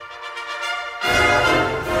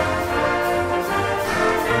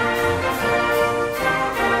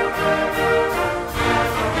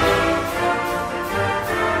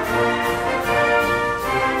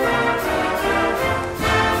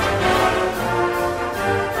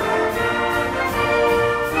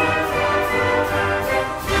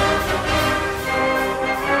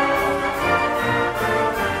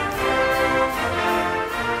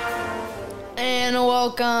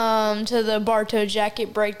welcome to the Bartow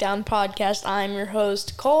Jacket Breakdown Podcast. I'm your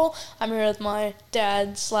host, Cole. I'm here with my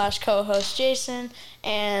dad / co-host, Jason,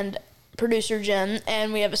 and producer, Jen,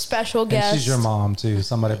 and we have a special guest. And she's your mom, too.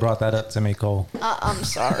 Somebody brought that up to me, Cole. I'm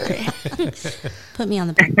sorry. Put me on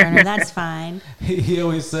the back burner. That's fine. He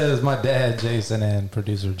always says my dad, Jason, and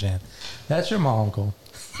producer, Jen. That's your mom, Cole.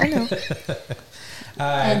 I know. All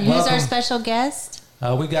right, And who's our special guest?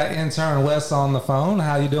 We got intern Wes on the phone.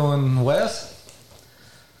 How you doing, Wes?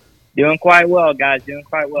 Doing quite well, guys. Doing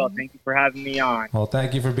quite well. Thank you for having me on. Well,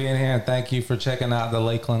 thank you for being here, and thank you for checking out the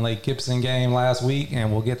Lakeland Lake Gibson game last week, and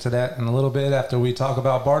we'll get to that in a little bit after we talk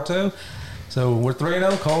about Bartow. So we're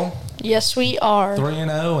 3-0, Cole. Yes, we are.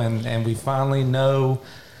 3-0, and we finally know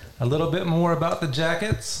a little bit more about the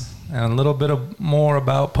Jackets and a little bit more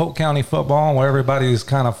about Polk County football and where everybody's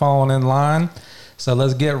kind of falling in line. So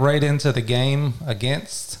let's get right into the game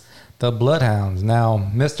against the Bloodhounds. Now,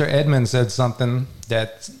 Mr. Edmond said something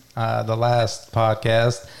that the last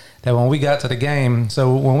podcast, that when we got to the game,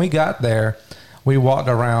 so when we got there, we walked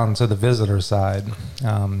around to the visitor side.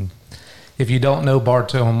 If you don't know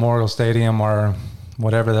Bartow Memorial Stadium or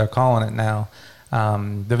whatever they're calling it now,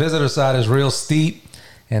 the visitor side is real steep,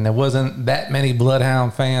 and there wasn't that many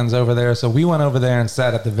Bloodhound fans over there. So we went over there and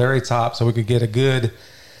sat at the very top so we could get a good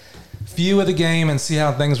view of the game and see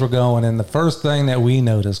how things were going. And the first thing that we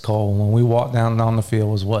noticed, Cole, when we walked down on the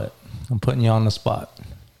field was what? I'm putting you on the spot.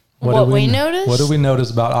 What we noticed? What did we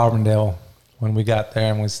notice about Auburndale when we got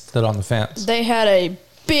there and we stood on the fence? They had a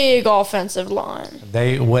big offensive line.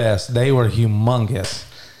 They were humongous.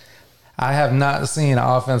 I have not seen an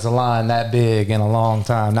offensive line that big in a long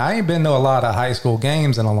time. Now, I ain't been to a lot of high school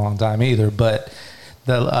games in a long time either, but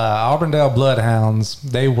the Auburndale Bloodhounds,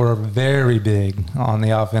 they were very big on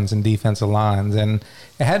the offense and defensive lines, and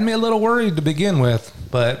it had me a little worried to begin with,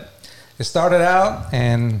 but it started out,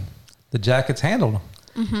 and the Jackets handled them.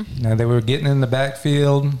 Mm-hmm. Now, they were getting in the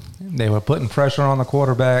backfield, they were putting pressure on the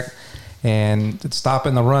quarterback, and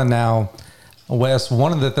stopping the run. Now, Wes,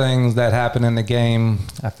 one of the things that happened in the game,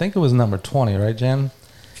 I think it was number 20, right, Jen?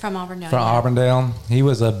 From Auburndale. From Auburndale. He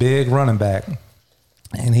was a big running back,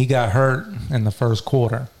 and he got hurt in the first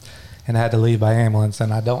quarter and had to leave by ambulance,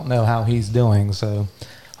 and I don't know how he's doing, so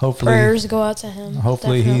hopefully Prayers go out to him.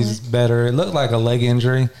 Hopefully Definitely. He's better. It looked like a leg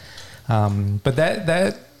injury, but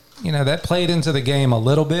that played into the game a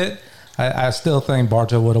little bit. I still think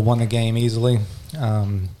Bartow would have won the game easily,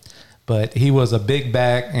 but he was a big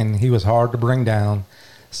back, and he was hard to bring down,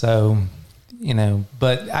 so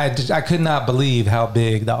but I could not believe how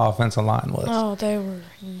big the offensive line was. Oh, they were.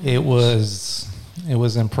 It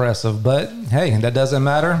was impressive, but hey, that doesn't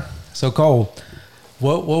matter. So, Cole,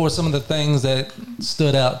 what were some of the things that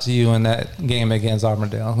stood out to you in that game against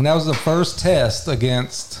Auburndale? And that was the first test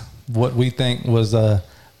against what we think was a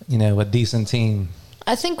decent team.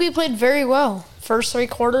 I think we played very well. First 3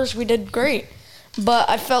 quarters, we did great, but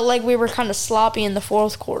I felt like we were kind of sloppy in the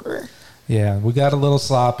fourth quarter. Yeah, we got a little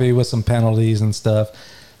sloppy with some penalties and stuff.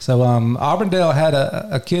 So Auburndale had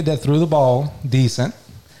a kid that threw the ball decent.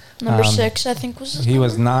 Number 6, I think, was his He number.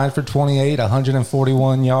 was 9 for 28,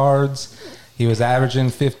 141 yards. He was averaging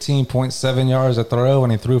 15.7 yards a throw,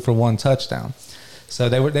 and he threw for 1 touchdown. So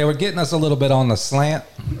they were getting us a little bit on the slant.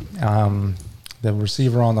 The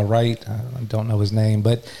receiver on the right, I don't know his name,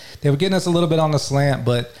 but they were getting us a little bit on the slant.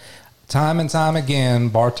 But time and time again,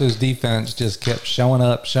 Bartow's defense just kept showing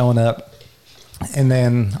up. And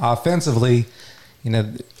then offensively,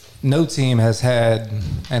 no team has had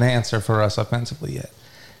an answer for us offensively yet.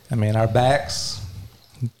 I mean, our backs,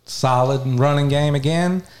 solid running game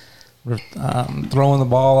again. We're throwing the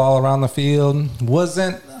ball all around the field.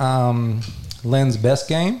 Wasn't Lynn's best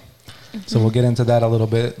game. So we'll get into that a little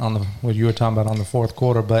bit on what you were talking about on the fourth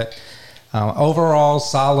quarter. But overall,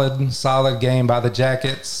 solid game by the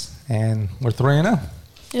Jackets, and we're 3-0.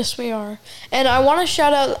 Yes, we are. And I want to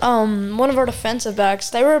shout out one of our defensive backs.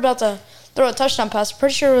 They were about to throw a touchdown pass.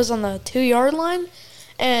 Pretty sure it was on the 2-yard line.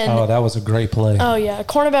 And that was a great play. Oh, yeah.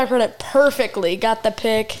 Cornerback read it perfectly. Got the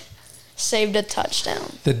pick. Saved a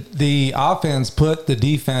touchdown. The offense put the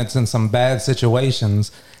defense in some bad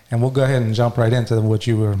situations, and we'll go ahead and jump right into what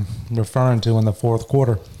you were referring to in the fourth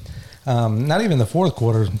quarter. Not even the fourth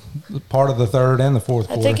quarter, part of the third and the fourth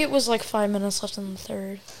quarter. I think it was like 5 minutes left in the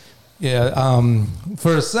third. Yeah.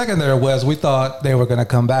 For a second there, Wes, we thought they were going to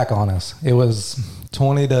come back on us. It was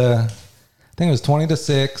 20 to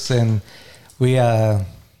 6, and we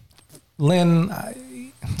Lynn,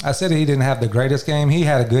 I said he didn't have the greatest game. He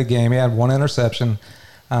had a good game. He had 1 interception.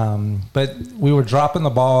 But we were dropping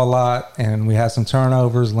the ball a lot, and we had some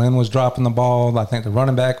turnovers. Lynn was dropping the ball. I think the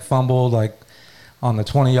running back fumbled like on the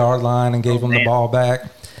 20-yard line and gave them the man. ball back.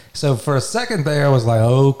 So for a second there, I was like,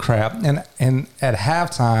 oh, crap. And at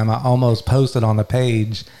halftime, I almost posted on the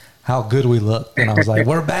page how good we looked. And I was like,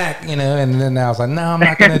 we're back, you know. And then I was like, no, I'm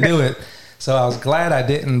not going to do it. So I was glad I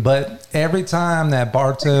didn't. But every time that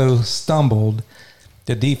Bartow stumbled,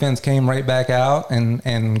 the defense came right back out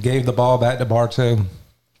and gave the ball back to Bartow.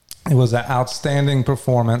 It was an outstanding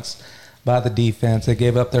performance by the defense. They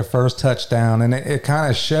gave up their first touchdown. And it kind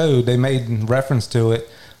of showed, they made reference to it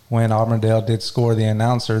when Auburndale did score, the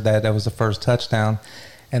announcer, that was the first touchdown.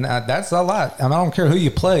 And that's a lot. I mean, I don't care who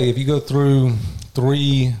you play. If you go through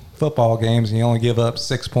 3 football games and you only give up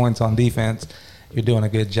 6 points on defense, you're doing a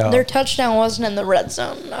good job. Their touchdown wasn't in the red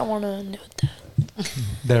zone. I want to note that.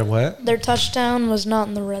 Their what? Their touchdown was not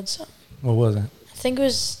in the red zone. What was it? I think it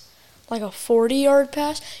was like a 40-yard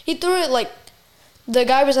pass. He threw it like the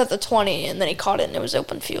guy was at the 20, and then he caught it, and it was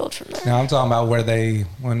open field from there. Now, I'm talking about where they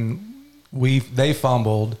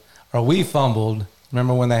fumbled, or we fumbled.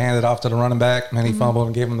 Remember when they handed off to the running back, and he fumbled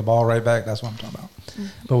and gave him the ball right back? That's what I'm talking about.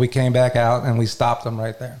 But we came back out, and we stopped them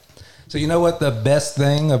right there. So you know what the best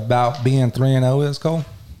thing about being 3-0 is, Cole?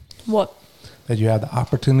 What? That you have the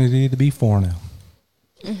opportunity to be 4-0.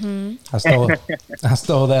 I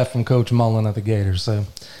stole that from Coach Mullen of the Gators. So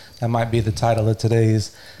that might be the title of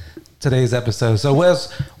today's episode. So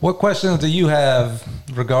Wes, what questions do you have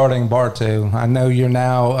regarding Bartow? I know you're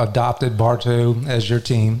now adopted Bartow as your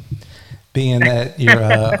team, being that you're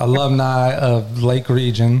alumni of Lake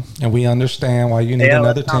Region, and we understand why you need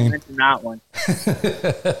another let's not team. mention that one.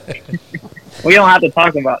 We don't have to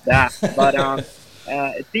talk about that, but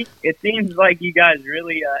it seems like you guys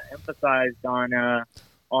really emphasized on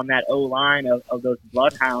that O line of those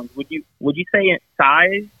Bloodhounds. Would you say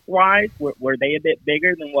size wise were they a bit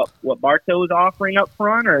bigger than what Bartow was offering up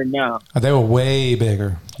front, or no? They were way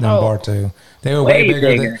bigger than Bartow. They were Way way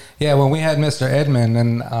bigger. bigger. When we had Mr. Edmond,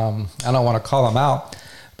 and I don't want to call him out,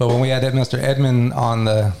 but when we had Mr. Edmond on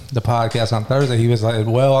the podcast on Thursday, he was like,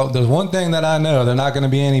 well, there's one thing that I know. They're not going to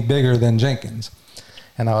be any bigger than Jenkins.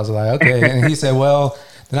 And I was like, okay. And he said, well,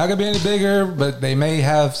 they're not going to be any bigger, but they may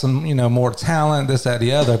have some, more talent, this, that,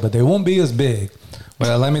 the other, but they won't be as big.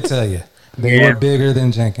 Well, let me tell you, they were bigger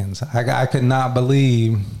than Jenkins. I could not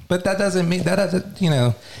believe, but that doesn't mean,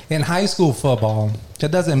 in high school football,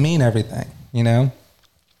 that doesn't mean everything, In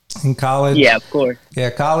college. Yeah, of course. Yeah,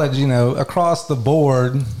 college, across the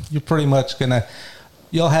board, you're pretty much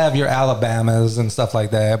you'll have your Alabamas and stuff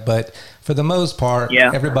like that, but for the most part,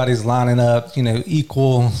 everybody's lining up,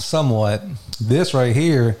 equal somewhat. This right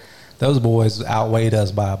here, those boys outweighed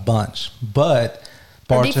us by a bunch. But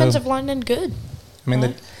Our defensive line did good. I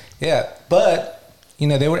mean, but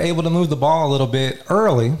they were able to move the ball a little bit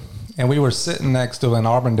early, and we were sitting next to an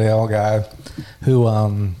Auburndale guy who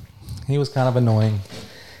he was kind of annoying.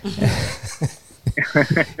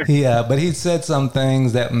 But he said some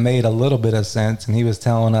things that made a little bit of sense, and he was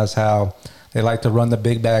telling us how they like to run the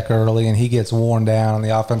big back early, and he gets worn down, and the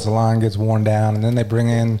offensive line gets worn down, and then they bring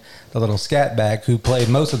in the little scat back who played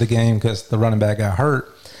most of the game because the running back got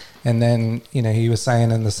hurt. And then, he was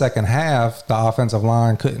saying in the second half, the offensive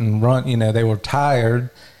line couldn't run. They were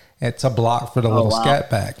tired. It's a block for the little scat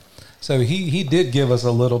back. So he did give us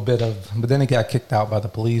a little bit of, but then he got kicked out by the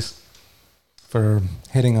police for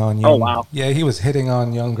hitting on young. Oh, wow. Yeah, he was hitting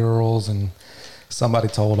on young girls, and somebody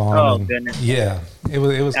told on him. Oh, and goodness. Yeah, it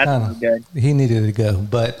was kind of good. He needed to go,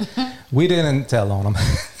 but we didn't tell on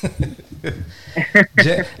him.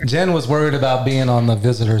 Jen was worried about being on the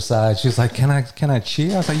visitor side. She was like, "Can I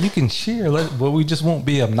cheer?" I was like, "You can cheer, but we just won't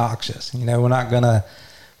be obnoxious. We're not gonna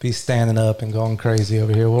be standing up and going crazy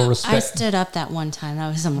over here. We'll respect." I stood up that one time. That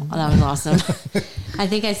was awesome. I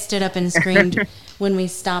think I stood up and screamed when we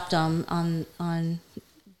stopped on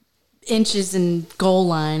inches and goal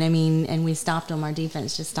line. I mean, and we stopped them. Our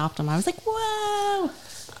defense just stopped them. I was like, "Whoa!"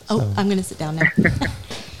 Oh, I'm gonna sit down now.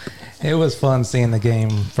 It was fun seeing the game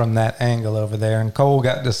from that angle over there, and Cole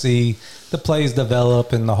got to see the plays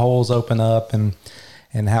develop and the holes open up, and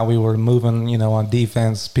how we were moving, on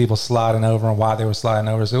defense, people sliding over and why they were sliding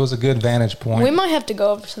over. So it was a good vantage point. We might have to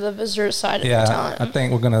go over to the visitor side at the time. I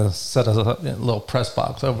think we're going to set a little press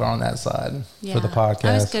box over on that side for the podcast.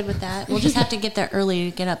 I was good with that. We'll just have to get there early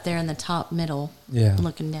to get up there in the top middle,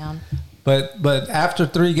 looking down. But after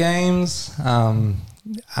 3 games, I'm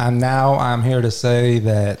here to say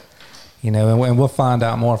that, and we'll find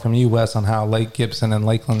out more from you, Wes, on how Lake Gibson and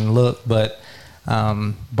Lakeland look. But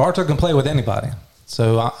Bartow can play with anybody.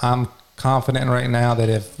 So I'm confident right now that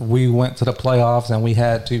if we went to the playoffs and we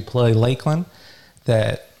had to play Lakeland,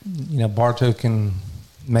 that, Bartow can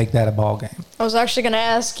make that a ball game. I was actually going to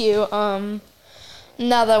ask you, now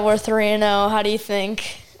that we're 3-0, how do you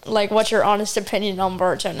think what's your honest opinion on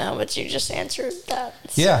Bartow now? But you just answered that.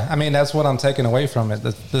 Yeah, I mean, that's what I'm taking away from it.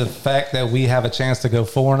 The fact that we have a chance to go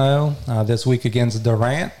 4-0 this week against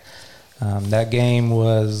Durant. That game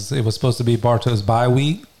was supposed to be Bartow's bye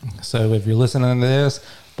week. So if you're listening to this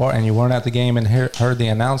and you weren't at the game and heard the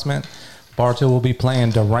announcement, Bartow will be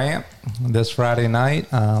playing Durant this Friday night.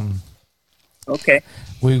 Okay.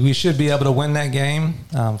 We should be able to win that game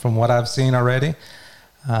from what I've seen already.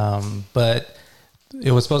 But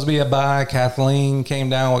it was supposed to be a bye. Kathleen came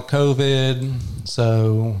down with COVID.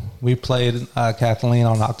 So we played Kathleen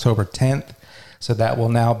on October 10th. So that will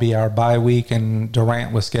now be our bye week. And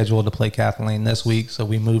Durant was scheduled to play Kathleen this week. So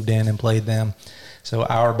we moved in and played them. So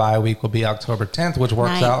our bye week will be October 10th, which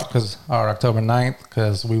works out because our October 9th,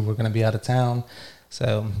 because we were going to be out of town.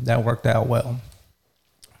 So that worked out well.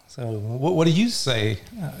 So what do you say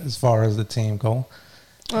as far as the team, Cole?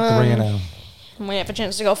 3-0. We have a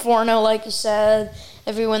chance to go 4-0, like you said.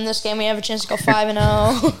 If we win this game, we have a chance to go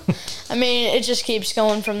 5-0. I mean, it just keeps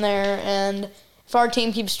going from there. And if our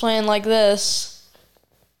team keeps playing like this,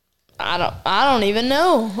 I don't even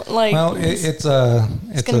know. Well, it's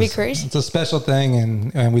gonna be crazy. It's a special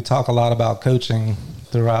thing, and we talk a lot about coaching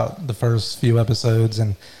throughout the first few episodes,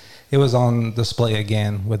 and it was on display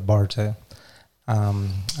again with Bartow.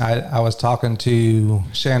 I was talking to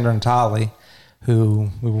Chandran Tolley, who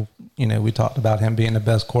we talked about him being the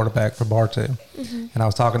best quarterback for Bartow, and I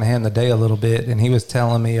was talking to him today a little bit, and he was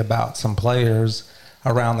telling me about some players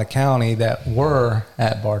around the county that were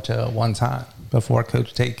at Bartow at one time before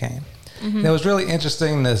Coach Tate came. It was really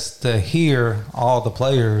interesting to hear all the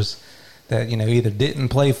players that either didn't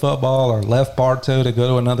play football or left Bartow to go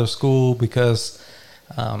to another school because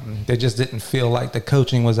they just didn't feel like the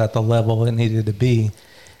coaching was at the level it needed to be.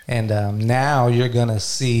 And now you're going to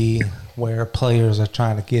see where players are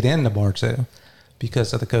trying to get into Bartow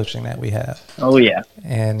because of the coaching that we have. Oh, yeah.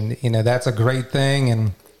 And, that's a great thing.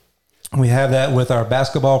 And we have that with our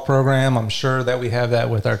basketball program. I'm sure that we have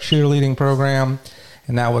that with our cheerleading program.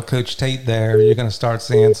 And now with Coach Tate there, you're going to start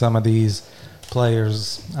seeing some of these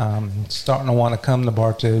players starting to want to come to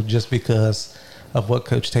Bartow just because of what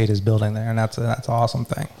Coach Tate is building there. And that's an awesome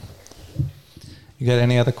thing. You got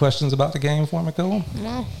any other questions about the game for me, Cole?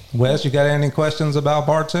 No. Wes, you got any questions about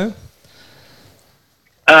Bartow?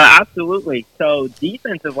 Absolutely. So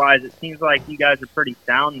defensive-wise, it seems like you guys are pretty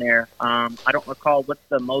sound there. I don't recall what's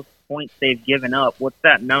the most points they've given up. What's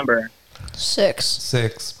that number?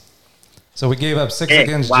 6. So we gave up 6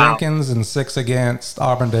 against Jenkins and 6 against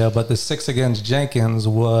Auburndale, but the 6 against Jenkins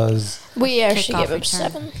was... We actually Kickoff gave up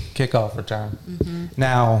return. 7. Kickoff return.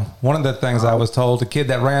 Now, one of the things I was told, the kid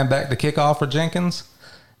that ran back the kickoff for Jenkins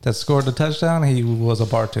that scored the touchdown, he was a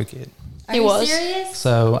Bartow kid. Are He you was. serious?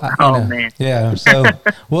 So, Man. Yeah, so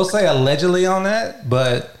we'll say allegedly on that,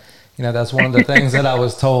 but, that's one of the things that I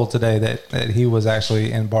was told today, that he was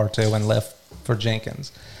actually in Bartow and left for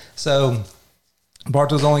Jenkins. So...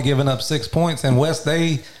 Bartow's only given up 6 points, and West,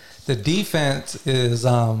 the defense is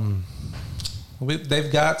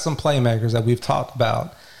they've got some playmakers that we've talked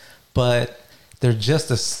about, but they're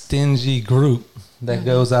just a stingy group that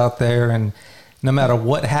goes out there, and no matter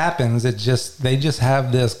what happens, they just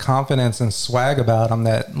have this confidence and swag about them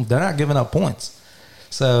that they're not giving up points.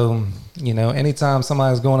 So anytime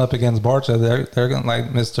somebody's going up against Bartow, they're going,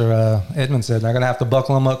 like Mr. Edmond said, they're going to have to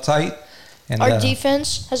buckle them up tight. And Our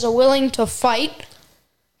defense has a willing to fight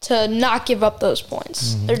to not give up those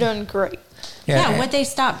points. They're doing great. Yeah, would they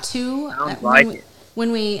stop 2 Sounds like it.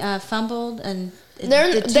 when we fumbled and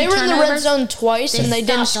They were in the red zone twice, and they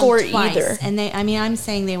didn't stopped them score twice. either. And I'm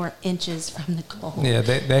saying they were inches from the goal. Yeah,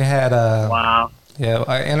 they had Wow.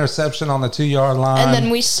 an interception on the 2-yard line. And then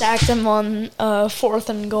we sacked them on 4th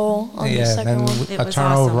and goal on the second and one. It a was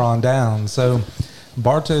turnover awesome. on down. So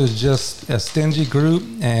Bartow is just a stingy group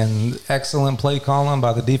and excellent play calling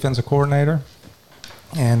by the defensive coordinator.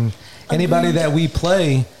 And anybody that we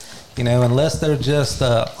play, unless they're just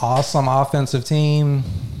an awesome offensive team,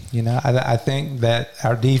 I think that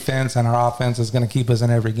our defense and our offense is going to keep us in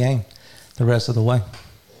every game the rest of the way.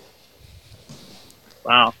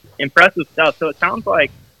 Wow. Impressive stuff. So it sounds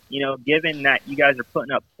like, given that you guys are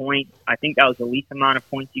putting up points, I think that was the least amount of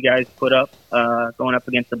points you guys put up going up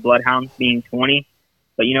against the Bloodhounds, being 20.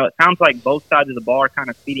 But, it sounds like both sides of the ball are kind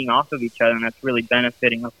of feeding off of each other, and that's really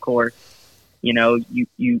benefiting, of course.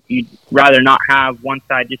 You'd rather not have one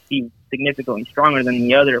side just be significantly stronger than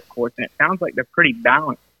the other, of course, and it sounds like they're pretty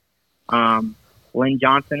balanced. Lynn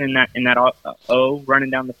Johnson in that O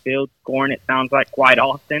running down the field, scoring, it sounds like, quite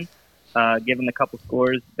often, given the couple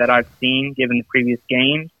scores that I've seen, given the previous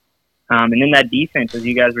games. And then that defense, as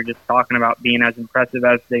you guys were just talking about, being as impressive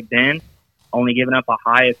as they've been, only giving up a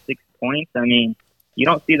high of 6 points. I mean, you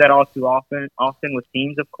don't see that all too often with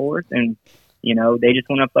teams, of course. And, they just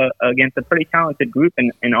went up against a pretty talented group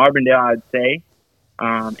in Arbondale, I'd say.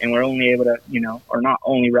 And we're only able to, or not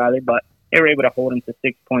only rather, but they were able to hold them to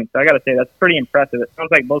 6 points. So I got to say, that's pretty impressive. It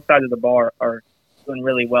sounds like both sides of the ball are doing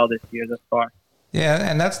really well this year thus far. Yeah,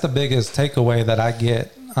 and that's the biggest takeaway that I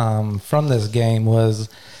get from this game was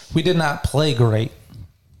we did not play great.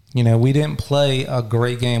 We didn't play a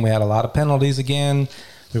great game. We had a lot of penalties again.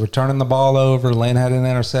 We were turning the ball over. Lane had an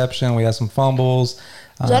interception. We had some fumbles.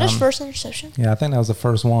 Was that his first interception? Yeah, I think that was the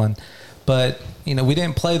first one. But, we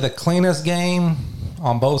didn't play the cleanest game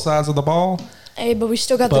on both sides of the ball. Hey, but we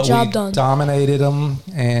still got the job done. Dominated them.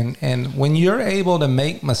 And when you're able to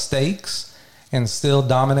make mistakes and still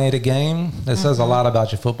dominate a game, that says a lot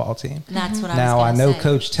about your football team. That's what now, I was know say.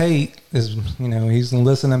 Coach Tate is, he's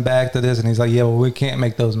listening back to this, and he's like, yeah, well, we can't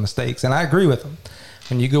make those mistakes. And I agree with him.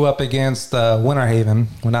 When you go up against Winter Haven,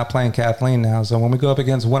 we're not playing Kathleen now, so when we go up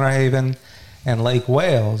against Winter Haven and Lake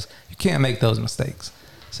Wales, you can't make those mistakes.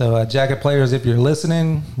 So, Jacket players, if you're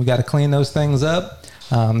listening, we got to clean those things up.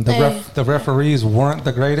 The referees weren't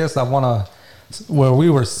the greatest. Where we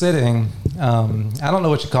were sitting, I don't know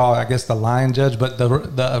what you call it, I guess the line judge, but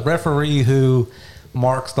the referee who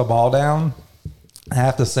marks the ball down, I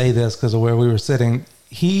have to say this because of where we were sitting.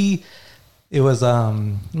 Remember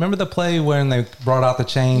the play when they brought out the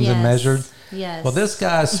chains and measured? Yes. Well, this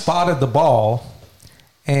guy spotted the ball,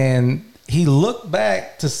 and he looked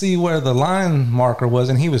back to see where the line marker was,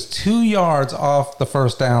 and he was 2 yards off the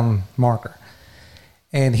first down marker.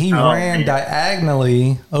 And he ran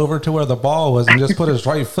diagonally over to where the ball was and just put his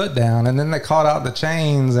right foot down. And then they caught out the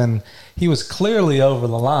chains, and he was clearly over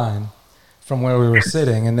the line from where we were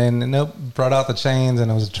sitting. And then brought out the chains,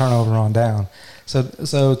 and it was a turnover on down. So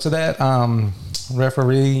to that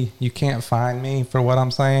referee, you can't find me for what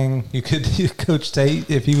I'm saying. You could Coach Tate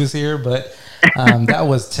if he was here, but that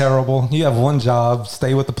was terrible. You have one job: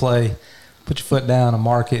 stay with the play, put your foot down and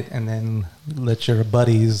mark it, and then let your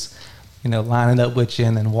buddies line it up with you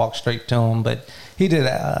and then walk straight to them. But he did,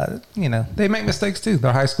 they make mistakes too.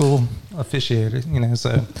 They're high school officiators,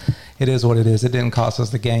 so it is what it is. It didn't cost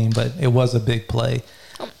us the game, but it was a big play.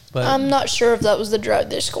 But I'm not sure if that was the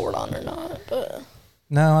drive they scored on or not. But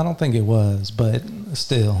no, I don't think it was. But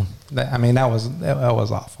still, that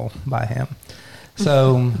was awful by him.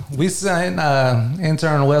 So we sent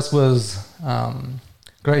intern Wes was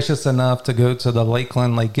gracious enough to go to the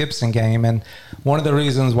Lakeland Lake Gibson game, and one of the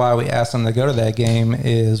reasons why we asked him to go to that game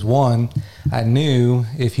is, one, I knew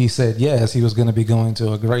if he said yes, he was going to be going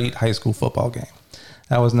to a great high school football game.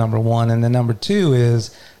 That was number one. And then number two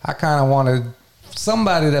is I kind of wanted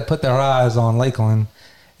somebody that put their eyes on Lakeland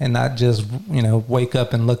and not just, wake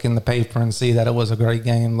up and look in the paper and see that it was a great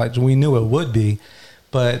game like we knew it would be.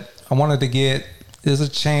 But I wanted to get, there's a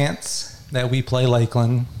chance that we play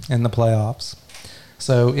Lakeland in the playoffs.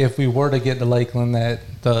 So if we were to get to Lakeland, that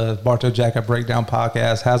the Bartow Jacket Breakdown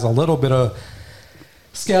podcast has a little bit of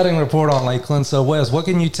scouting report on Lakeland. So Wes, what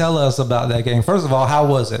can you tell us about that game? First of all, how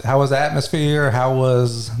was it? How was the atmosphere? How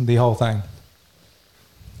was the whole thing?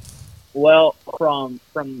 Well,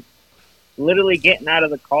 from literally getting out of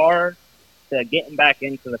the car to getting back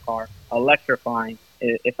into the car, electrifying,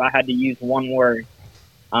 if I had to use one word.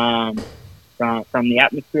 From the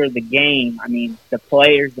atmosphere of the game, I mean, the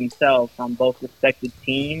players themselves on both respective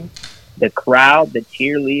teams, the crowd, the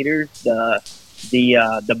cheerleaders,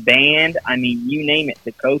 the band, I mean, you name it,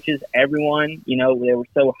 the coaches, everyone, they were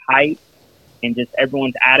so hyped, and just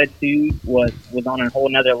everyone's attitude was on a whole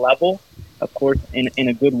nother level, of course, in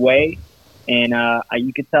a good way. And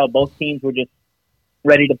you could tell both teams were just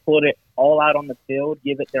ready to put it all out on the field,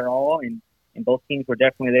 give it their all, and both teams were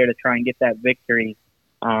definitely there to try and get that victory.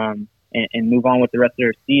 And move on with the rest of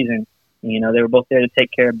their season. They were both there to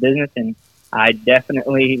take care of business, and I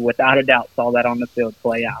definitely, without a doubt, saw that on the field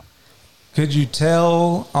play out. Could you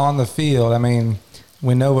tell on the field, I mean,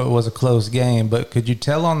 we know it was a close game, but could you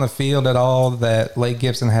tell on the field at all that Lake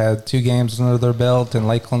Gibson had 2 games under their belt and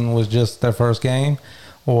Lakeland was just their first game?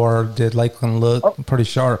 Or did Lakeland look pretty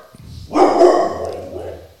sharp?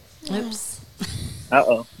 Oops.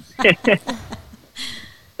 Uh-oh.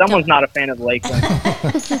 Someone's not a fan of Lakeland.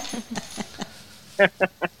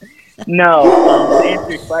 No, to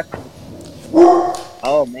answer your question.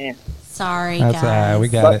 Oh, man. Sorry, That's guys. all right. We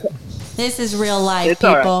got it. This is real life, It's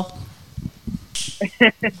all people.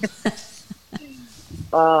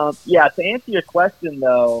 Yeah, to answer your question,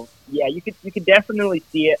 though, yeah, you could definitely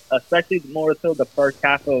see it, especially more so the first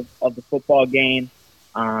half of the football game.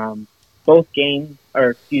 Both teams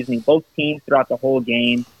throughout the whole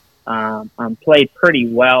game played pretty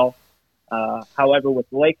well. However, with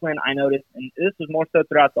Lakeland, I noticed, and this was more so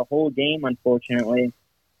throughout the whole game, unfortunately,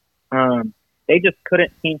 they just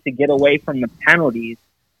couldn't seem to get away from the penalties.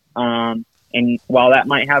 And while that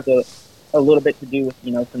might have a little bit to do with,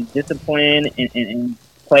 some discipline and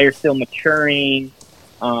players still maturing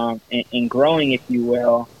and growing, if you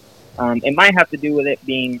will, it might have to do with it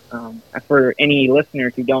being, for any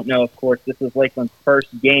listeners who don't know, of course, this was Lakeland's first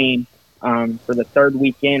game for the third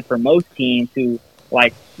weekend for most teams who,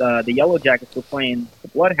 like the Yellow Jackets were playing the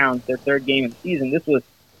Bloodhounds, their third game of the season. This was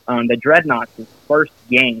the Dreadnoughts' first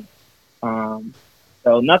game.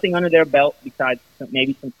 So nothing under their belt besides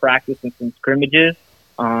maybe some practice and some scrimmages.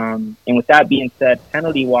 And with that being said,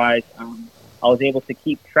 penalty-wise, I was able to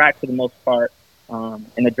keep track for the most part.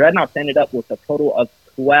 And the Dreadnoughts ended up with a total of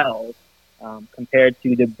 12 compared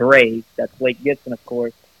to the Braves, that's Lake Gibson, of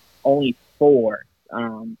course, only 4.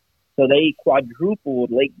 So they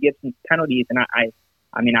quadrupled Lake Gibson's penalties, and I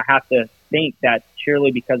have to think that's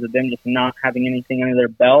surely because of them just not having anything under their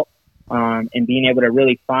belt and being able to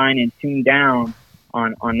really fine and tune down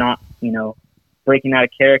on not, breaking out of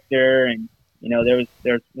character. And,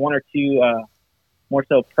 there's 1 or 2 more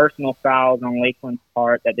so personal fouls on Lakeland's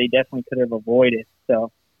part that they definitely could have avoided.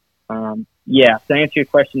 So, to answer your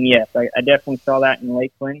question, yes, I definitely saw that in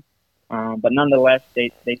Lakeland. But nonetheless,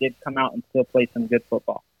 they did come out and still play some good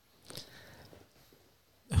football.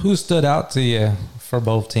 Who stood out to you for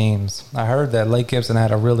both teams? I heard that Lake Gibson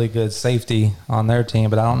had a really good safety on their team,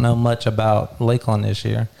 but I don't know much about Lakeland this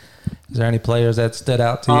year. Is there any players that stood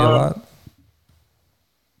out to you a lot?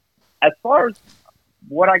 As far as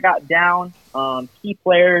what I got down, key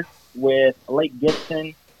players with Lake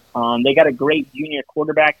Gibson, they got a great junior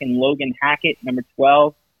quarterback in Logan Hackett, number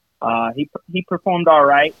 12. He performed all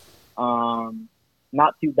right.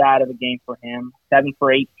 Not too bad of a game for him. 7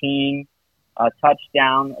 for 18. A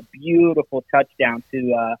touchdown, a beautiful touchdown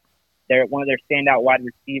to one of their standout wide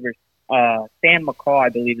receivers, Sam McCall, I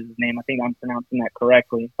believe is his name. I think I'm pronouncing that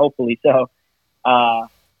correctly. Hopefully so.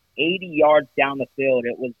 80 yards down the field.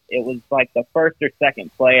 It was like the first or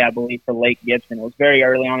second play, I believe, for Lake Gibson. It was very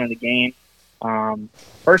early on in the game.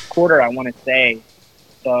 First quarter, I want to say.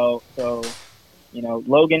 So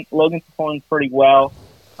Logan performed pretty well.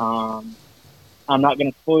 I'm not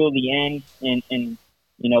going to spoil the end and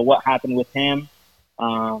what happened with him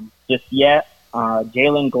just yet.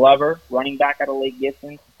 Jalen Glover, running back out of Lake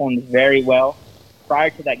Gibson, performed very well.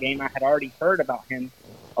 Prior to that game, I had already heard about him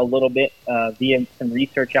a little bit via some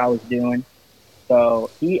research I was doing. So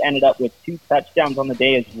he ended up with 2 touchdowns on the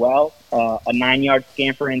day as well, a 9-yard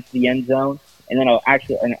scamper into the end zone, and then a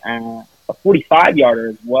 45-yarder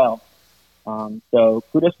as well. So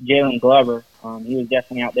kudos to Jalen Glover. He was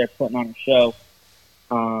definitely out there putting on a show.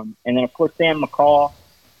 And then, of course, Sam McCall.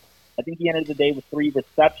 I think he ended the day with 3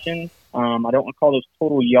 receptions. I don't recall those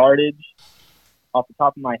total yardage off the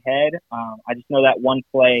top of my head. I just know that one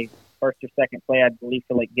play, first or second play, I believe,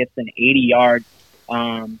 for Lake Gibson, 80 yards.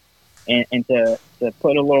 And to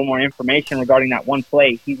put a little more information regarding that one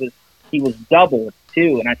play, he was doubled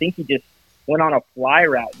too, and I think he just went on a fly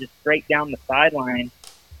route, just straight down the sideline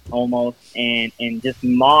almost, and just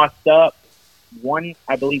mossed up one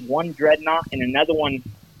Dreadnought, and another one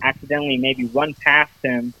accidentally maybe run past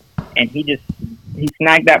him, and he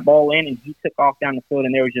snagged that ball in, and he took off down the field,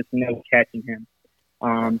 and there was just no catching him.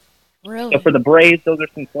 Really? So for the Braves, those are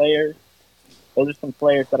some players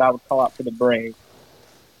that I would call out for the Braves.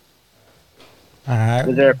 All right.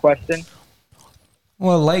 Was there a question?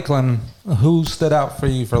 Well, Lakeland, who stood out for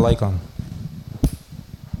you for Lakeland?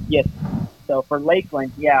 Yes. So for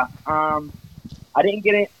Lakeland, yeah. I didn't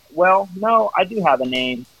get it. Well, no, I do have a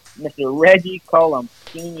name. Mr. Reggie Cullum,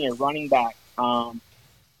 senior running back.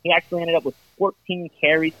 He actually ended up with 14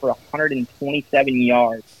 carries for 127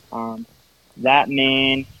 yards. That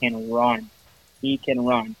man can run. He can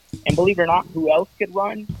run. And believe it or not, who else could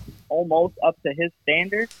run almost up to his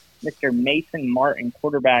standards? Mr. Mason Martin,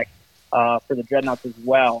 quarterback for the Dreadnoughts as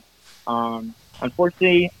well.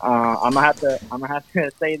 Unfortunately, I'm gonna have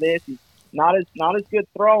to say this: he's not as good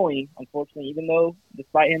throwing. Unfortunately, even though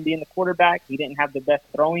despite him being the quarterback, he didn't have the best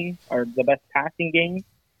throwing or the best passing game.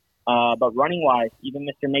 But running wise, even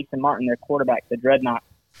Mr. Mason Martin, their quarterback, the Dreadnoughts,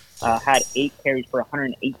 had 8 carries for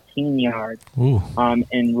 118 yards.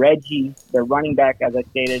 And Reggie, their running back, as I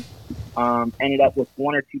stated, ended up with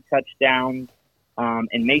 1 or 2 touchdowns.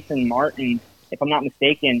 And Mason Martin, if I'm not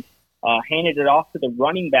mistaken, handed it off to the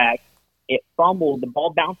running back. It fumbled. The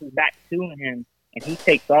ball bounces back to him, and he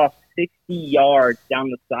takes off 60 yards down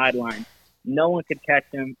the sideline. No one could catch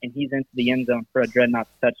him, and he's into the end zone for a Dreadnoughts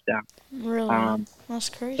touchdown. Really? That's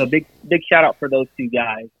crazy. So big shout out for those 2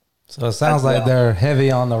 guys. So it sounds like they're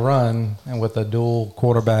heavy on the run and with a dual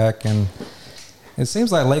quarterback, and it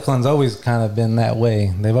seems like Lakeland's always kind of been that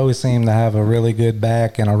way. They've always seemed to have a really good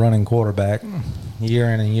back and a running quarterback year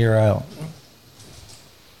in and year out.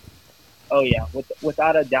 Oh, yeah,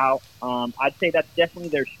 without a doubt. I'd say that's definitely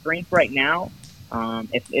their strength right now.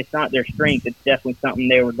 If it's not their strength, it's definitely something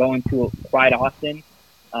they were going to quite often.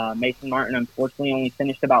 Mason Martin, unfortunately, only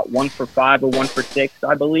finished about 1 for 5 or 1 for 6,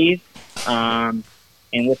 I believe.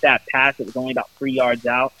 And with that pass, it was only about 3 yards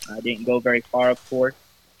out. Didn't go very far, of course.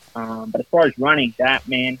 But as far as running, that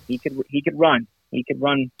man, he could run. He could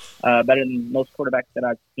run better than most quarterbacks that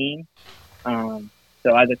I've seen.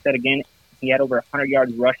 So as I said again, he had over 100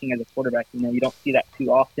 yards rushing as a quarterback. You know, you don't see that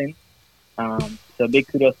too often. So big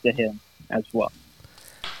kudos to him as well.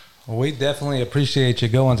 Well, we definitely appreciate you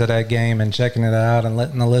going to that game and checking it out and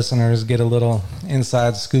letting the listeners get a little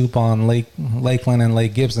inside scoop on Lakeland and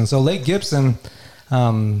Lake Gibson. So Lake Gibson,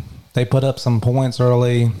 they put up some points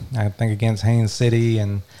early, I think, against Haines City,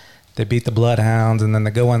 and they beat the Bloodhounds, and then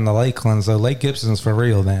they go into Lakeland. So Lake Gibson's for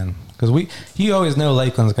real then, because you always know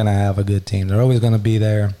Lakeland's going to have a good team. They're always going to be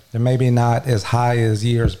there. They're maybe not as high as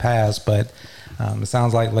years past, but it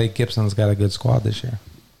sounds like Lake Gibson's got a good squad this year.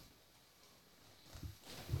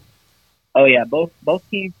 Oh yeah, both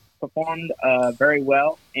teams performed very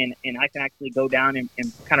well, and I can actually go down and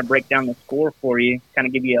kind of break down the score for you, kind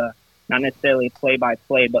of give you a not necessarily a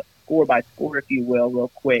play-by-play, but score-by-score, if you will, real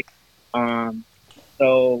quick.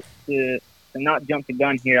 So to not jump the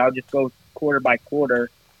gun here, I'll just go quarter-by-quarter.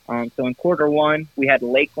 So in quarter one, we had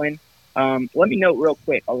Lakeland. Let me note real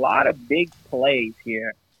quick, a lot of big plays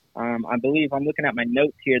here. I believe I'm looking at my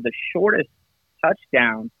notes here. The shortest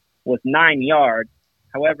touchdown was 9 yards.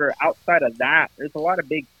 However, outside of that, there's a lot of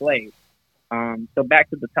big plays. So back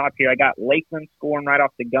to the top here, I got Lakeland scoring right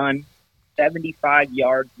off the gun, 75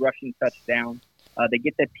 yards rushing touchdown. They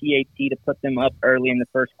get the PAT to put them up early in the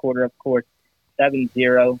first quarter, of course,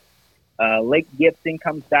 7-0. Lake Gibson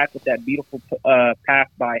comes back with that beautiful pass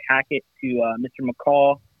by Hackett to Mr.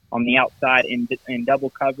 McCall on the outside in double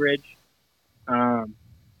coverage. 80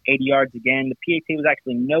 yards again. The PAT was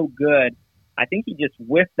actually no good. I think he just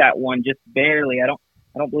whiffed that one just barely. I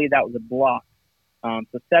don't believe that was a block.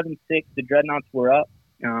 So 7-6, the Dreadnoughts were up.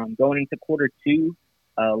 Going into quarter two,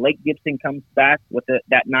 Lake Gibson comes back with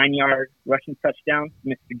that 9-yard rushing touchdown.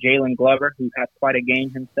 Mr. Jalen Glover, who has quite a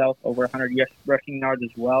game himself, over 100 rushing yards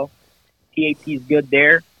as well. PAT is good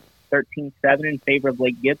there, 13-7 in favor of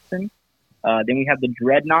Lake Gibson. Then we have the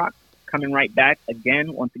Dreadnoughts coming right back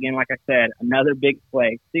again. Once again, like I said, another big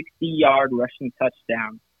play, 60-yard rushing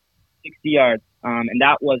touchdown. 60 yards. And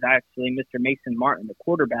that was actually Mr. Mason Martin, the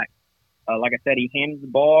quarterback. Like I said, he hands the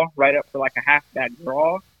ball right up for like a halfback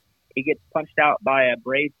draw. He gets punched out by a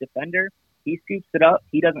Braves defender. He scoops it up.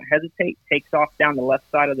 He doesn't hesitate, takes off down the left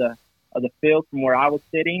side of the field from where I was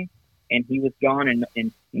sitting, and he was gone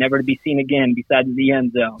and never to be seen again besides the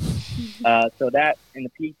end zone. So that, and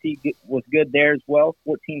the PT was good there as well,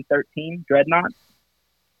 14-13, Dreadnoughts.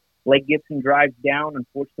 Lake Gibson drives down,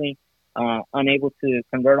 unfortunately, unable to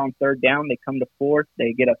convert on third down. They come to fourth.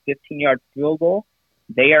 They get a 15-yard field goal.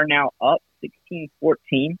 They are now up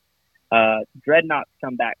 16-14. Dreadnoughts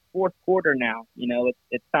come back. Fourth quarter now. You know,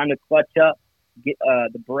 it's time to clutch up.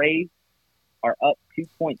 The Braves are up 2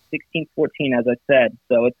 points, 16-14, as I said.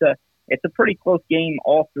 So it's a pretty close game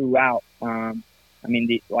all throughout. I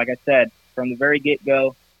mean, like I said, from the very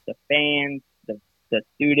get-go, the fans, the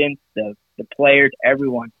students, the players,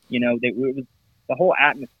 everyone, you know, the whole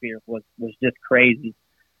atmosphere was just crazy.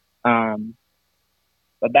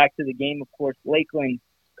 But back to the game, of course, Lakeland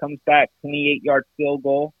comes back, 28-yard field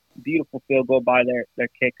goal, beautiful field goal by their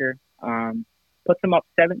kicker. Puts them up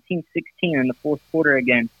 17-16 in the fourth quarter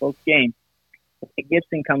again, close game.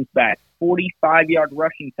 Gibson comes back, 45-yard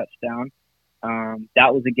rushing touchdown.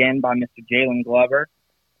 That was again by Mr. Jalen Glover.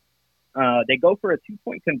 They go for a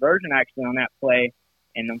 2-point conversion actually on that play,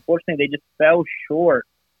 and unfortunately they just fell short.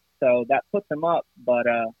 So that puts them up, but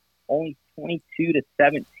only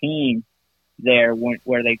 22-17 there,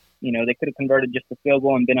 where they could have converted just a field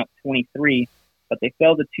goal and been up 23, but they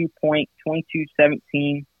failed a 2-point,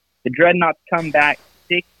 22-17. The Dreadnoughts come back,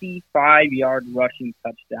 65-yard rushing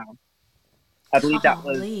touchdown. I believe that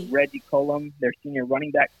was Reggie Colum, their senior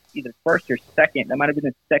running back, either first or second. That might have been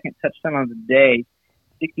his second touchdown of the day.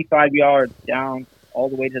 65 yards down all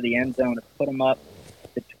the way to the end zone to put them up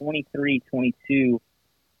to 23-22.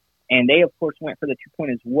 And they, of course, went for the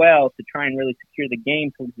 2-point as well to try and really secure the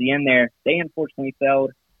game towards the end there. They unfortunately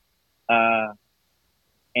failed. And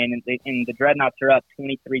the Dreadnoughts are up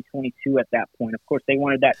 23-22 at that point. Of course, they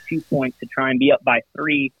wanted that 2-point to try and be up by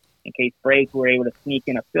 3 in case Braves were able to sneak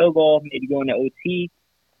in a field goal, maybe go into OT.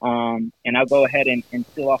 And I'll go ahead and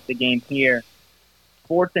seal off the game here.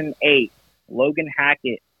 4th and 8, Logan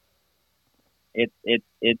Hackett.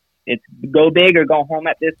 It's go big or go home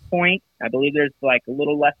at this point. I believe there's like a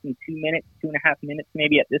little less than 2 minutes, 2.5 minutes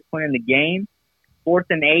maybe at this point in the game. 4th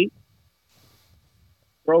and 8,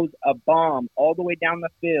 throws a bomb all the way down the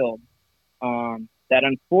field. That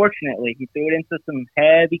unfortunately he threw it into some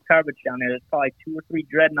heavy coverage down there. There's probably 2 or 3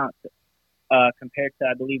 dreadnoughts compared to,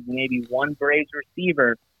 I believe, maybe one Braves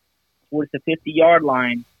receiver towards the 50-yard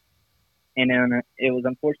line. And then it was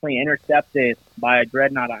unfortunately intercepted by a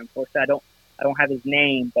dreadnought. Unfortunately, I don't have his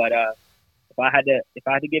name, but if I had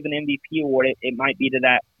to give an MVP award, it might be to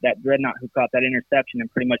that dreadnought who caught that interception and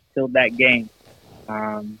pretty much killed that game.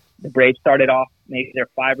 The Braves started off maybe their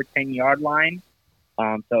 5 or 10 yard line,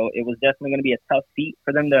 so it was definitely going to be a tough feat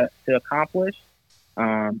for them to accomplish.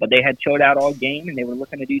 But they had showed out all game, and they were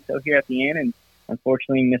looking to do so here at the end. And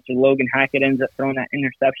unfortunately, Mr. Logan Hackett ends up throwing that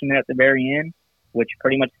interception there at the very end, which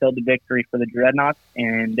pretty much sealed the victory for the Dreadnoughts,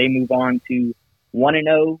 and they move on to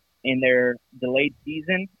 1-0 in their delayed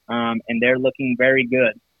season, and they're looking very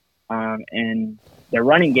good. And their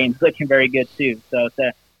running game's looking very good too. So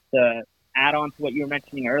to add on to what you were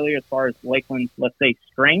mentioning earlier, as far as Lakeland's, let's say,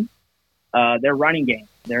 strength, their running game,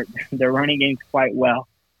 their running game's quite well.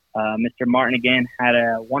 Mr. Martin again had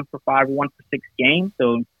a 1 for 5, 1 for 6 game,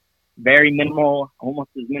 so very minimal, almost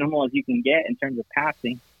as minimal as you can get in terms of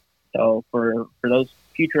passing. So for those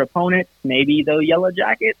future opponents, maybe the Yellow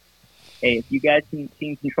Jackets, hey, if you guys can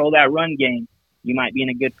control that run game, you might be in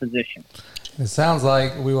a good position. It sounds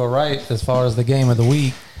like we were right as far as the game of the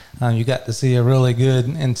week. You got to see a really good,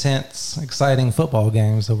 intense, exciting football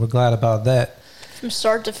game, so we're glad about that. From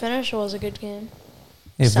start to finish, it was a good game.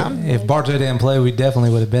 If Bartow didn't play, we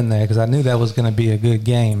definitely would have been there because I knew that was going to be a good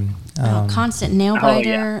game. Constant nail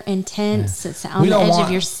biter, intense, it's on the edge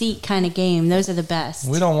of your seat kind of game. Those are the best.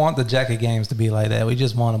 We don't want the Jacket games to be like that. We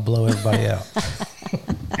just want to blow everybody out.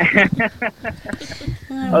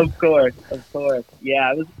 Of course.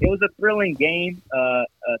 Yeah, it was a thrilling game, a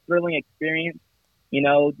thrilling experience. You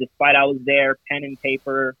know, despite I was there, pen and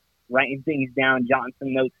paper, writing things down, jotting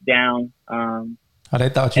some notes down. They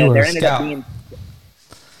thought you were a scout.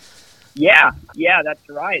 Yeah, that's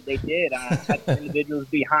right. They did. I had some individuals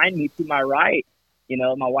behind me to my right. You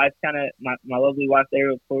know, my wife my lovely wife there,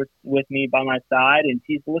 of course, with me by my side, and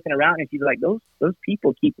she's looking around and she's like, those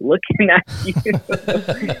people keep looking at you.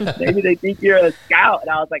 Maybe they think you're a scout. And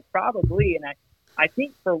I was like, probably. And I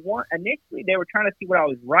think for one, initially they were trying to see what I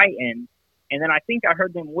was writing. And then I think I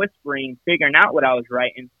heard them whispering, figuring out what I was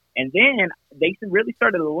writing. And then they really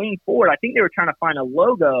started to lean forward. I think they were trying to find a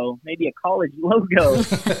logo, maybe a college logo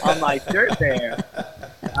on my shirt there.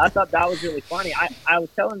 I thought that was really funny. I was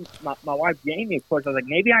telling my wife Jamie, of course, I was like,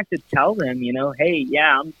 maybe I should tell them, hey,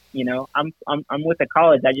 yeah, I'm with a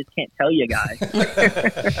college. I just can't tell you guys.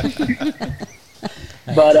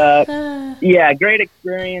 But yeah, great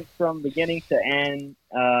experience from beginning to end.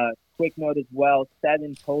 Quick note as well: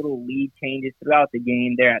 7 total lead changes throughout the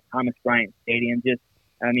game there at Thomas Bryant Stadium.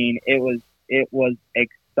 It was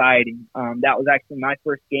exciting. That was actually my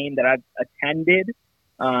first game that I've attended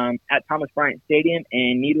at Thomas Bryant Stadium,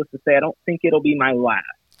 and needless to say, I don't think it'll be my last.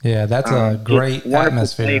 Yeah, that's a great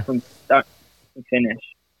atmosphere from start to finish.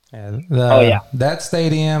 Yeah, that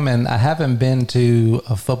stadium, and I haven't been to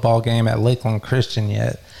a football game at Lakeland Christian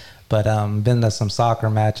yet, but been to some soccer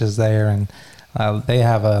matches there, and they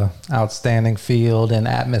have a outstanding field and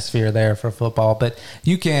atmosphere there for football. But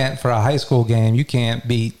you can't, for a high school game, you can't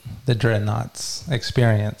beat the Dreadnoughts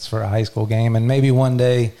experience for a high school game. And maybe one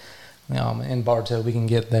day, in Bartow, we can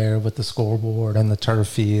get there with the scoreboard and the turf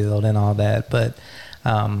field and all that. But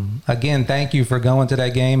again, thank you for going to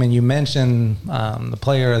that game. And you mentioned the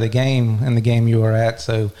player of the game in the game you were at.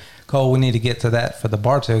 So, Cole, we need to get to that for the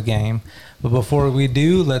Bartow game. But before we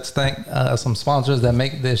do, let's thank some sponsors that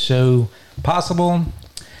make this show possible.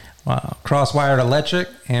 Crosswired Electric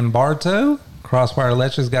in Bartow. Crosswired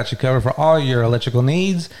Electric's got you covered for all your electrical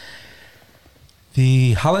needs.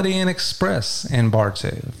 The Holiday Inn Express in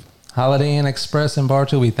Bartow. Holiday Inn Express in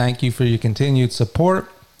Bartow, we thank you for your continued support.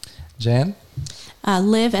 Jan?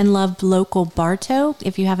 Live and Love Local Bartow.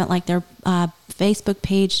 If you haven't liked their Facebook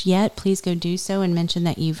page yet, please go do so and mention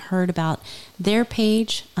that you've heard about their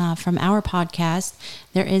page from our podcast.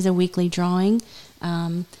 There is a weekly drawing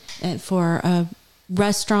for a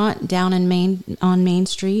restaurant down on Main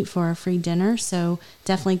Street for a free dinner. So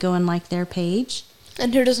definitely go and like their page.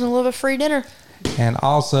 And who doesn't love a free dinner? And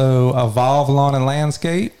also Evolve Lawn and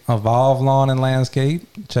Landscape. Evolve Lawn and Landscape.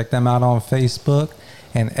 Check them out on Facebook.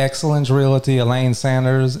 And Excellence Realty, Elaine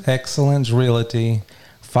Sanders, Excellence Realty,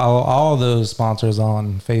 follow all those sponsors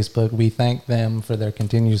on Facebook. We thank them for their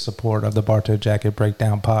continued support of the Bartow Jacket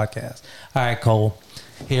Breakdown podcast. All right, Cole,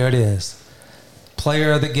 here it is.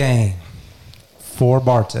 Player of the game for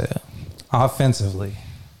Bartow, offensively,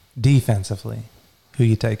 defensively. Who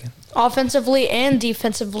you taking? Offensively and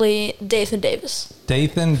defensively, Dathan Davis.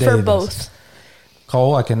 Dathan Davis. For both.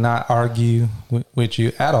 Cole, I cannot argue with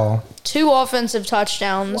you at all. 2 offensive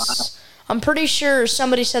touchdowns. Wow. I'm pretty sure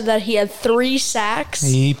somebody said that he had 3 sacks.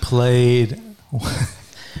 He played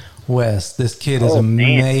West. This kid is Man.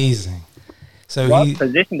 amazing. So What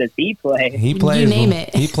position does he play? he plays. You name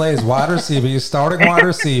it. He plays wide receiver. He's starting wide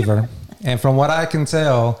receiver, and from what I can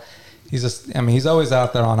tell, he's always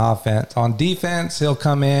out there on offense. On defense, he'll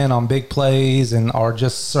come in on big plays or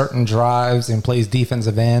just certain drives and plays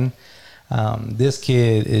defensive end. This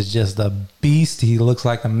kid is just a beast. He looks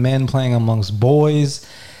like a man playing amongst boys.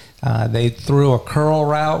 They threw a curl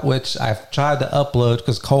route, which I've tried to upload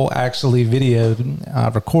because Cole actually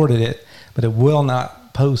recorded it, but it will not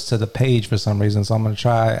post to the page for some reason. So I'm going to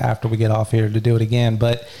try after we get off here to do it again.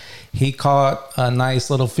 But he caught a nice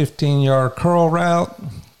little 15-yard curl route,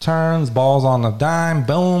 turns, balls on a dime,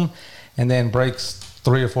 boom, and then breaks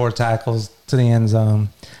 3 or 4 tackles to the end zone.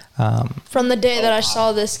 From the day that I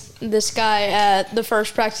saw this guy at the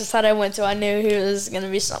first practice that I went to, I knew he was going to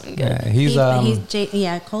be something good.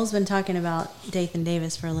 Yeah, Cole's been talking about Dathan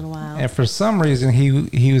Davis for a little while. and for some reason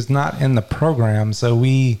he was not in the program, so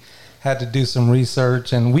we had to do some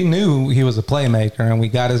research, and we knew he was a playmaker, and we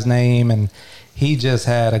got his name, and he just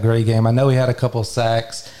had a great game. I know he had a couple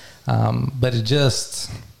sacks, but it just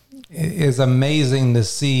is amazing to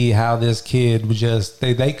see how this kid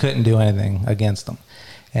they couldn't do anything against him.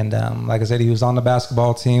 And like I said, he was on the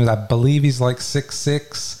basketball team. I believe he's like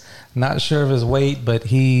 6'6". Not sure of his weight, but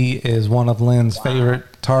he is one of Lynn's favorite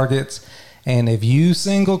targets. And if you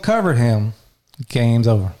single cover him, game's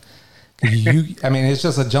over. It's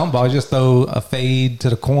just a jump ball. You just throw a fade to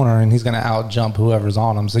the corner, and he's going to out jump whoever's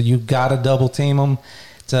on him. So you got to double team him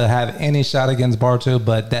to have any shot against Bartow.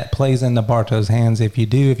 But that plays into Bartow's hands. If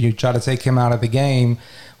you try to take him out of the game,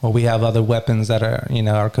 well, we have other weapons that are,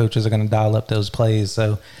 our coaches are going to dial up those plays.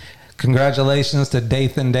 So congratulations to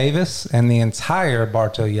Dathan Davis and the entire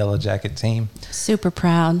Bartow Yellow Jacket team. Super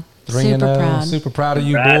proud. 3-0. Super proud of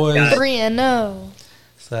you boys. 3-0.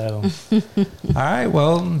 So, all right.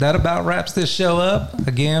 Well, that about wraps this show up.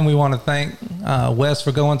 Again, we want to thank Wes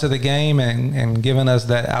for going to the game and giving us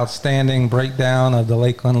that outstanding breakdown of the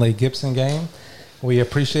Lakeland Lake Gibson game. We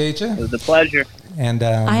appreciate you. It was a pleasure. And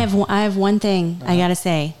I have one thing I gotta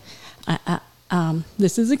say.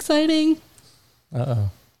 This is exciting.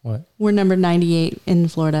 What? We're number 98 in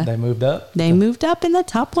Florida. They moved up? They moved up in the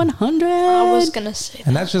top 100. I was going to say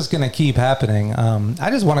And that's just going to keep happening. I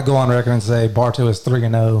just want to go on record and say Bartow is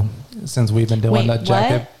 3-0 since we've been doing the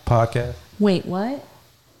Jacket podcast. Wait, what?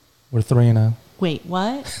 We're 3-0. Wait,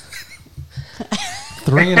 what?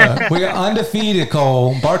 3-0. We are undefeated,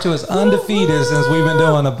 Cole. Bartow is undefeated since we've been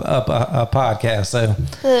doing a podcast. So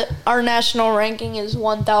our national ranking is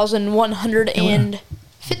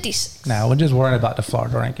 1,156. now we're just worrying about the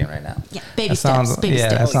Florida ranking right now. Yeah, baby That sounds, steps. Baby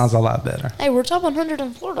steps. that sounds a lot better. Hey, we're top 100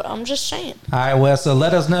 in Florida. I'm just saying. All right, Wes. So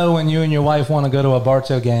let us know when you and your wife want to go to a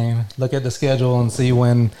Bartow game. Look at the schedule and see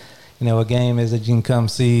when a game is that you can come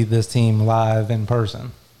see this team live in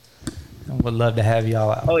person. And we'd love to have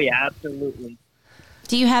y'all out. Oh yeah, absolutely.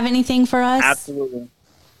 Do you have anything for us? Absolutely.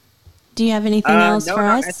 Do you have anything else no, for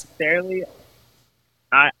not us? necessarily.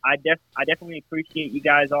 I definitely appreciate you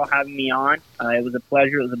guys all having me on. It was a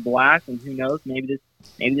pleasure. It was a blast, and who knows, maybe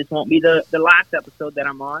this won't be the last episode that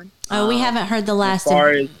I'm on. Oh, we haven't heard the last far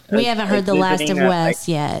of as we haven't heard the last of visiting, Wes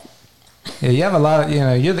yet. Yeah, you have a lot of,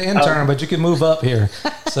 you're the intern, but you can move up here.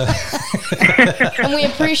 So And we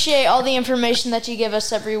appreciate all the information that you give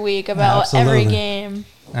us every week about Absolutely. every game.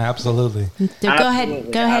 Absolutely. Go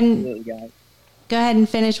ahead, Absolutely, guys. go ahead and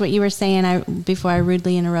finish what you were saying before I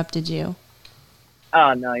rudely interrupted you.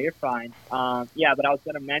 Oh, no, you're fine. Yeah, but I was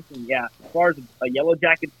going to mention, as far as a Yellow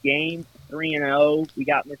Jackets game, 3-0, we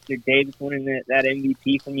got Mr. Davis winning that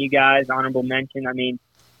MVP from you guys, honorable mention. I mean,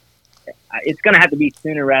 it's going to have to be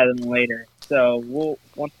sooner rather than later. So we'll,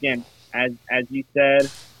 once again, as you said,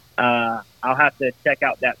 I'll have to check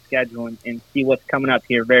out that schedule and see what's coming up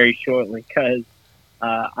here very shortly because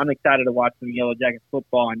I'm excited to watch some Yellow Jackets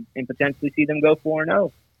football and potentially see them go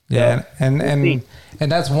 4-0. Yeah, and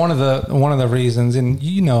that's one of the reasons, and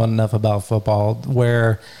you know enough about football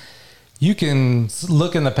where you can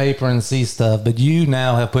look in the paper and see stuff, but you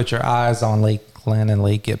now have put your eyes on Lakeland and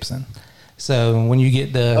Lake Gibson. So when you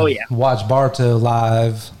get to watch Bartow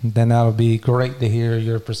live, then that'll be great to hear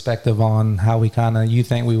your perspective on how you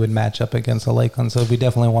think we would match up against the Lakeland. So we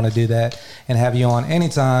definitely want to do that and have you on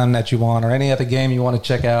anytime that you want, or any other game you want to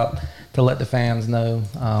check out, to let the fans know.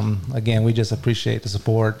 Again, we just appreciate the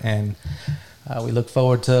support, and we look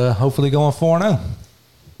forward to hopefully going 4-0.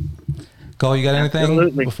 Cole, you got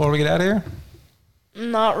anything before we get out of here?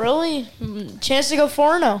 Not really. Chance to go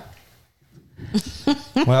 4-0.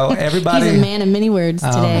 Well, everybody. He's a man of many words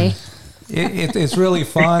today. It's really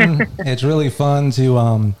fun. It's really fun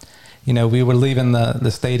to, we were leaving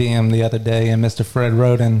the stadium the other day, and Mr. Fred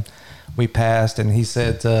Roden, we passed, and he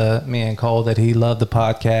said to me and Cole that he loved the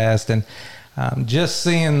podcast, and just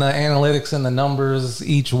seeing the analytics and the numbers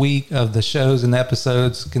each week of the shows and the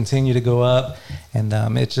episodes continue to go up, and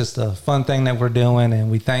it's just a fun thing that we're doing,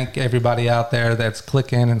 and we thank everybody out there that's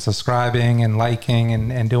clicking and subscribing and liking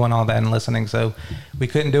and doing all that and listening. So we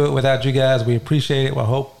couldn't do it without you guys. We appreciate it. Well,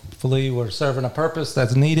 hopefully we're serving a purpose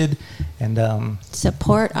that's needed, and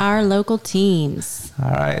support our local teams.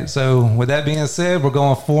 All right, so with that being said, we're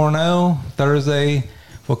going 4-0 Thursday.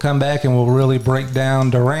 We'll come back and we'll really break down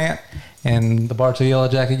Durant and the Bartow Yellow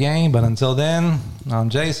Jacket game. But until then, I'm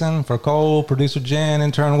Jason. For Cole, producer Jen,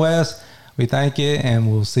 intern Wes, we thank you,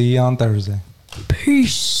 and we'll see you on Thursday.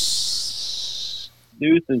 Peace.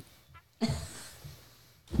 Deuces.